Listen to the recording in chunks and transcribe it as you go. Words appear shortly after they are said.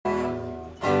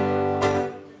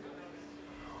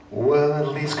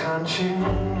Please can't you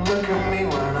look at me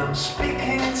when I'm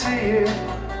speaking to you?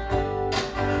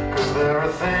 'Cause there are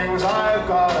things I've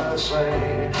gotta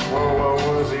say. Well,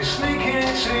 what was he sneaking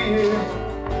to you?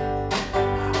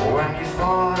 When you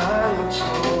thought I looked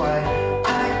away.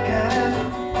 I get it,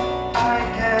 I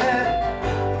get it.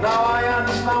 Now I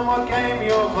understand what game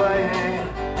you're playing.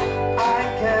 I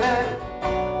get it,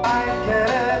 I get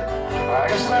it. I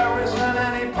guess there isn't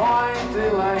any point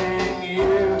delaying.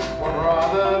 You would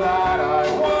rather that I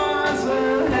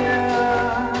wasn't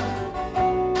here.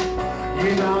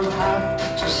 You don't have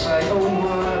to say a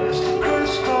word, it's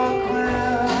crystal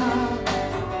clear.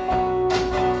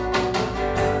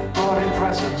 Bought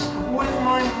presents with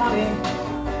my money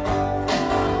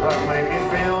that made me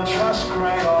feel just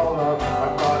great. Although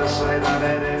I've got to say that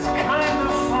it is kind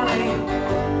of funny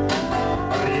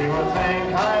that you would think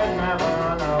I'd never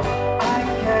know. I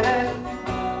get it,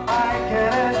 I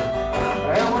get it.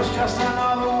 It was just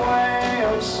another way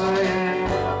of saying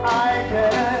I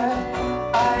get it,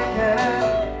 I get it.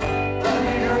 That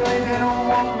you really didn't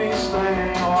want me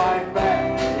staying. Oh, I bet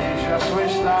you just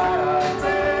wish that I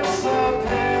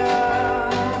disappeared.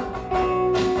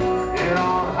 You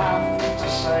don't have to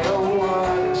say a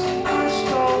word, it's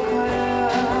crystal clear.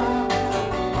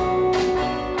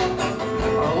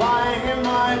 Lying in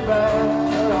my bed,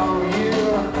 oh, you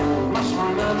must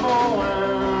remember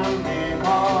when,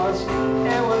 because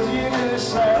it was you who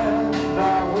said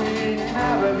that we'd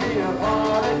never be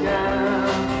apart again.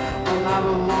 But now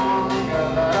the longer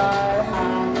that I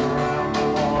hang around, the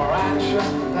more anxious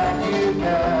that you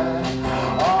get.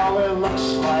 Oh, it looks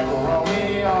like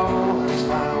Romeo has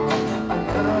found a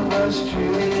nervous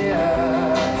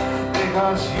Juliet,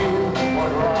 because you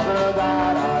would rather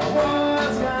that I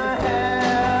wasn't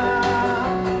here.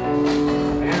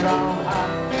 You don't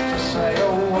have to say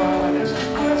a word, it's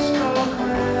crystal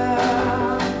clear.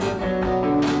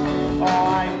 Oh,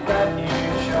 I bet you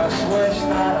just wait.